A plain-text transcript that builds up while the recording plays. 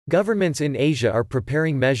Governments in Asia are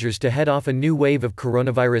preparing measures to head off a new wave of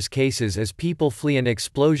coronavirus cases as people flee an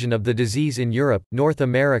explosion of the disease in Europe, North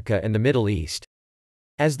America and the Middle East.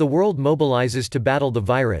 As the world mobilizes to battle the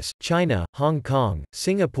virus, China, Hong Kong,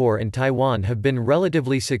 Singapore and Taiwan have been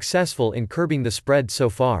relatively successful in curbing the spread so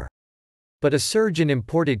far. But a surge in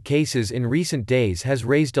imported cases in recent days has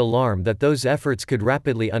raised alarm that those efforts could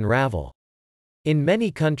rapidly unravel. In many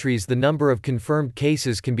countries, the number of confirmed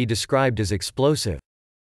cases can be described as explosive.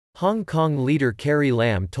 Hong Kong leader Carrie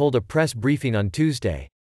Lam told a press briefing on Tuesday,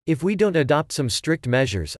 "If we don't adopt some strict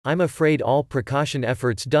measures, I'm afraid all precaution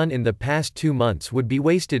efforts done in the past 2 months would be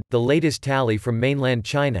wasted." The latest tally from mainland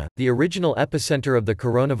China, the original epicenter of the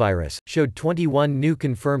coronavirus, showed 21 new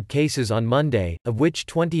confirmed cases on Monday, of which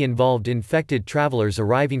 20 involved infected travelers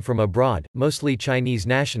arriving from abroad, mostly Chinese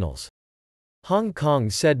nationals. Hong Kong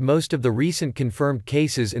said most of the recent confirmed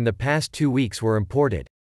cases in the past 2 weeks were imported.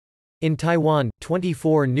 In Taiwan,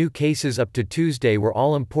 24 new cases up to Tuesday were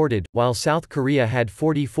all imported, while South Korea had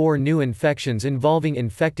 44 new infections involving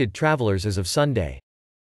infected travelers as of Sunday.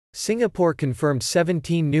 Singapore confirmed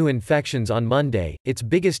 17 new infections on Monday, its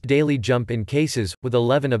biggest daily jump in cases, with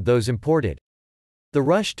 11 of those imported. The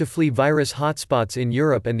rush to flee virus hotspots in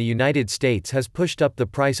Europe and the United States has pushed up the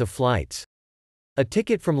price of flights. A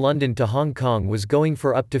ticket from London to Hong Kong was going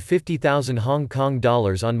for up to 50,000 Hong Kong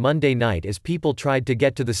dollars on Monday night as people tried to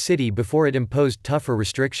get to the city before it imposed tougher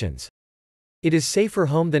restrictions. It is safer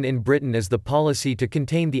home than in Britain as the policy to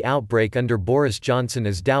contain the outbreak under Boris Johnson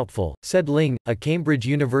is doubtful, said Ling, a Cambridge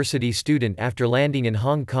University student after landing in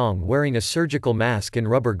Hong Kong wearing a surgical mask and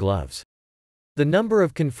rubber gloves. The number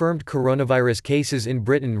of confirmed coronavirus cases in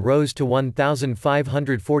Britain rose to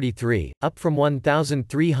 1,543, up from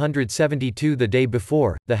 1,372 the day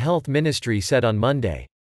before, the Health Ministry said on Monday.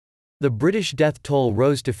 The British death toll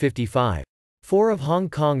rose to 55. 4 of Hong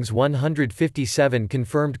Kong's 157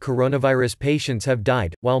 confirmed coronavirus patients have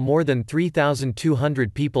died, while more than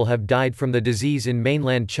 3,200 people have died from the disease in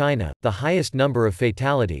mainland China, the highest number of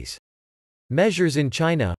fatalities. Measures in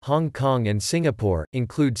China, Hong Kong and Singapore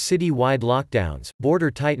include city-wide lockdowns,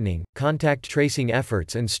 border tightening, contact tracing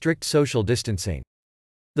efforts and strict social distancing.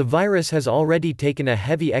 The virus has already taken a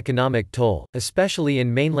heavy economic toll, especially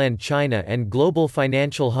in mainland China and global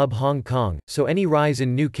financial hub Hong Kong, so any rise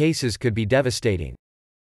in new cases could be devastating.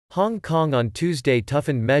 Hong Kong on Tuesday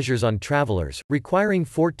toughened measures on travelers, requiring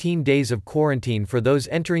 14 days of quarantine for those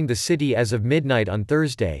entering the city as of midnight on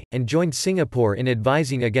Thursday, and joined Singapore in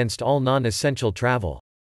advising against all non-essential travel.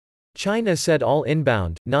 China said all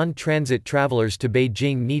inbound, non-transit travelers to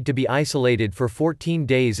Beijing need to be isolated for 14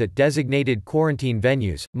 days at designated quarantine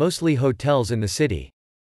venues, mostly hotels in the city.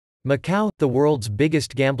 Macau, the world's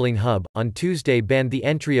biggest gambling hub, on Tuesday banned the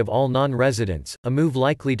entry of all non-residents, a move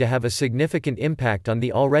likely to have a significant impact on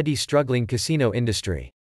the already struggling casino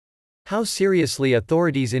industry. How seriously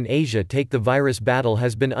authorities in Asia take the virus battle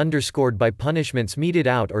has been underscored by punishments meted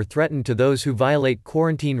out or threatened to those who violate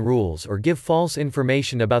quarantine rules or give false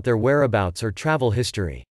information about their whereabouts or travel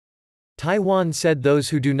history. Taiwan said those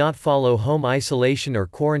who do not follow home isolation or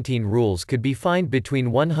quarantine rules could be fined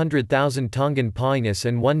between 100,000 Tongan pinis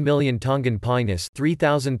and 1 million Tongan pinis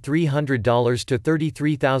 $3,300 to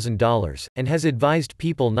 $33,000, and has advised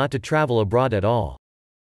people not to travel abroad at all.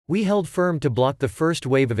 "We held firm to block the first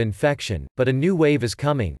wave of infection, but a new wave is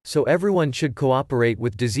coming, so everyone should cooperate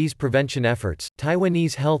with disease prevention efforts,"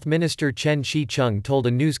 Taiwanese Health Minister Chen Shih-chung told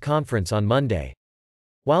a news conference on Monday.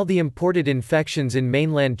 While the imported infections in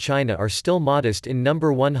mainland China are still modest in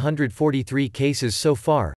number 143 cases so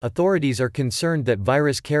far, authorities are concerned that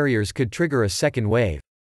virus carriers could trigger a second wave.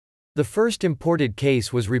 The first imported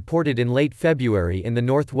case was reported in late February in the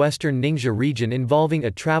northwestern Ningxia region involving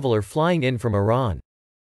a traveler flying in from Iran.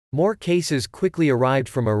 More cases quickly arrived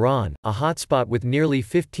from Iran, a hotspot with nearly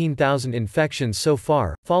 15,000 infections so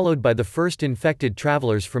far, followed by the first infected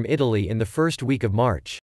travelers from Italy in the first week of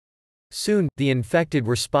March. Soon, the infected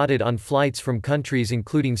were spotted on flights from countries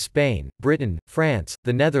including Spain, Britain, France,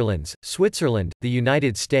 the Netherlands, Switzerland, the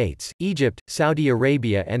United States, Egypt, Saudi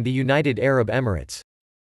Arabia and the United Arab Emirates.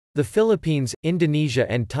 The Philippines, Indonesia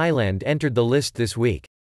and Thailand entered the list this week.